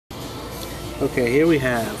Okay, here we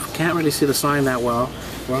have, can't really see the sign that well.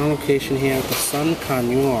 We're on location here at the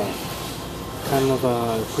Sun-Conure. Kind of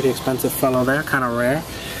a pretty expensive fellow there, kind of rare.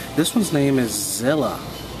 This one's name is Zilla,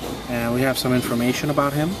 and we have some information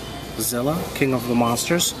about him. Zilla, king of the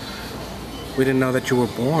monsters. We didn't know that you were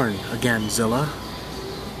born again, Zilla.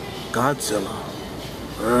 Godzilla.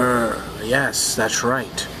 Yes, that's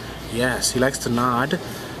right. Yes, he likes to nod,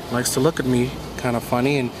 likes to look at me kind of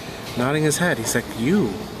funny and nodding his head. He's like,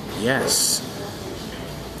 you, yes.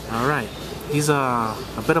 Alright, he's a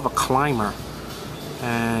bit of a climber,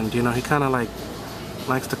 and you know, he kind of like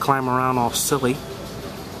likes to climb around all silly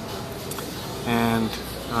and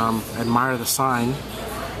admire the sign.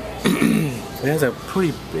 He has a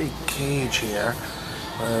pretty big cage here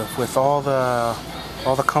with all the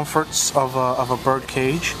comforts of a bird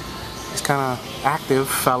cage. He's kind of active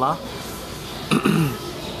fella.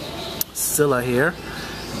 Zilla here.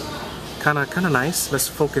 Kind of nice. Let's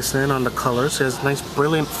focus in on the colors. He has nice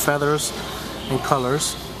brilliant feathers and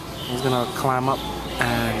colors. He's gonna climb up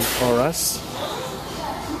and for us.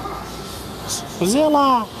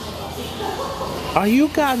 Zilla! Are you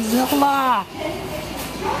Godzilla?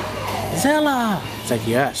 Zilla! It's like,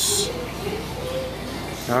 yes.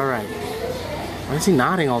 Alright. Why is he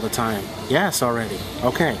nodding all the time? Yes, already.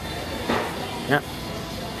 Okay. Yep.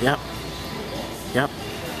 Yep. Yep.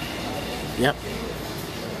 Yep.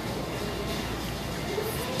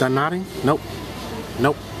 Done nodding? Nope.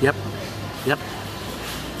 Nope. Yep. Yep.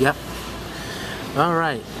 Yep.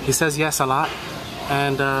 Alright. He says yes a lot.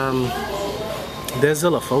 And there's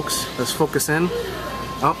Zilla, folks. Let's focus in.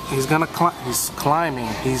 Oh, he's gonna climb. He's climbing.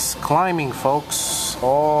 He's climbing, folks.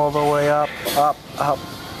 All the way up, up, up.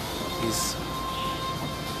 He's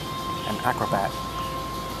an acrobat.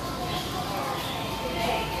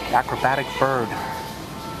 Acrobatic bird.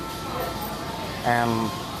 And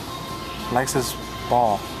likes his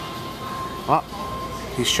ball. Oh,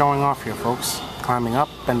 he's showing off here, folks. Climbing up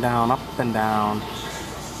and down, up and down.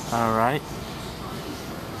 Alright.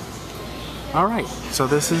 Alright, so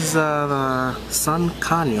this is the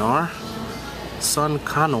Sun-Conure.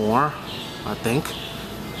 Sun-Conure, I think.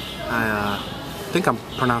 I think I'm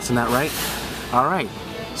pronouncing that right. Alright,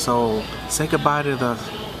 so say goodbye to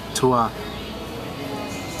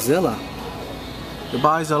Zilla.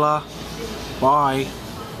 Goodbye, Zilla. Bye.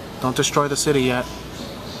 Don't destroy the city yet.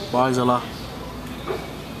 Bye, Zilla.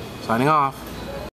 Signing off.